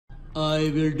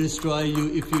I will destroy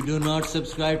you if you do not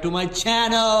subscribe to my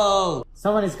channel.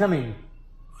 Someone is coming.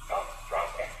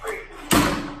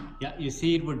 Yeah, you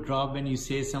see it would drop when you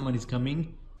say someone is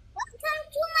coming. Welcome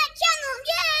to my channel,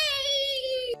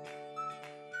 yay!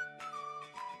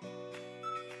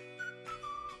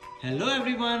 Hello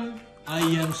everyone, I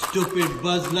am stupid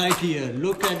Buzz Lightyear.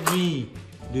 Look at me.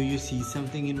 Do you see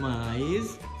something in my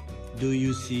eyes? Do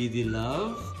you see the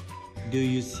love? Do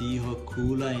you see how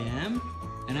cool I am?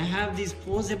 And I have these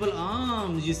posable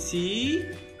arms, you see?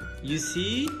 You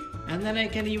see? And then I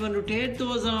can even rotate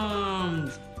those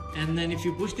arms. And then if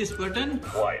you push this button...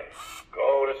 Quiet.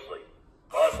 Go to sleep.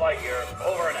 Buzz Lightyear,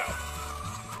 over and out.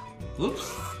 Whoops.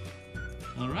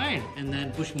 Alright, and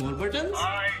then push more buttons.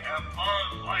 I am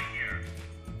Buzz Lightyear.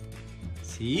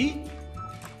 See?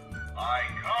 I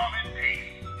come in peace.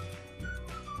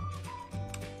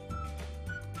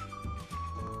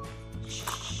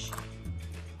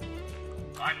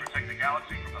 I protect the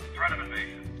galaxy from the threat of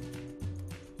invasion.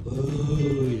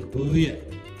 Oh yeah.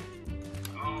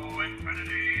 To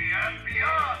infinity and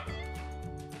beyond.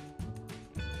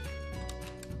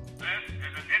 This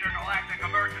is an intergalactic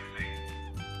emergency.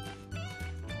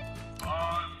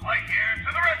 Buzz Lightyear to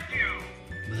the rescue.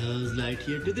 Buzz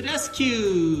Lightyear to the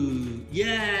rescue.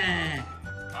 Yeah.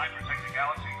 I protect the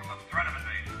galaxy from the threat of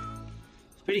invasion.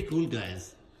 It's pretty cool,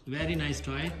 guys. Very nice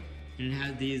toy. And it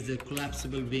has these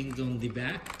collapsible wings on the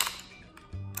back,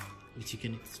 which you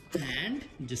can expand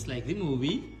just like the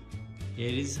movie. Here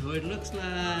is how it looks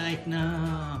like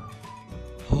now.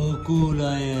 How cool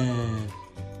I am.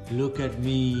 Look at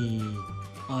me.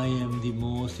 I am the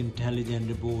most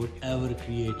intelligent robot ever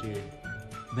created.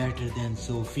 Better than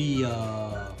Sophia.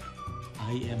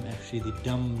 I am actually the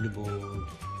dumb robot.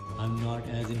 I'm not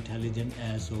as intelligent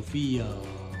as Sophia.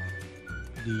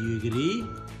 Do you agree?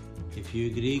 If you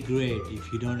agree, great.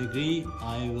 If you don't agree,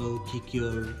 I will kick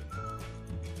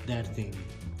that thing.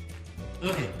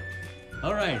 Okay.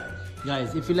 Alright.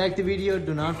 Guys, if you like the video,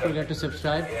 do not forget to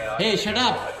subscribe. Hey, shut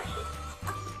up!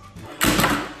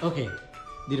 Okay.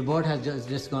 The robot has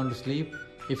just gone to sleep.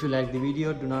 If you like the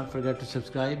video, do not forget to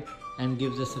subscribe and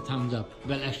give us a thumbs up.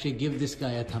 Well, actually, give this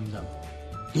guy a thumbs up.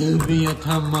 Give me a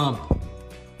thumb up.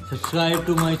 Subscribe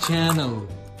to my channel.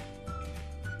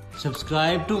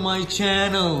 Subscribe to my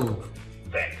channel.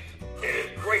 Thanks. It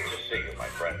is great to see you, my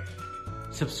friend.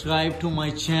 Subscribe to my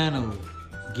channel.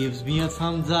 Gives me a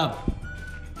thumbs up.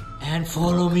 And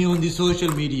follow me on the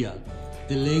social media.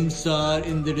 The links are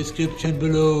in the description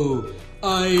below.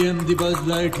 I am the Buzz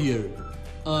Lightyear.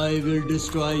 I will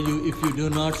destroy you if you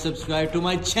do not subscribe to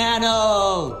my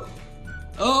channel.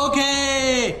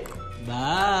 Okay.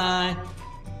 Bye.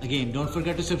 Again, don't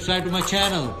forget to subscribe to my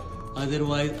channel.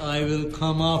 Otherwise, I will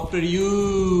come after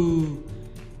you.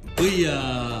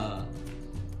 Booyah!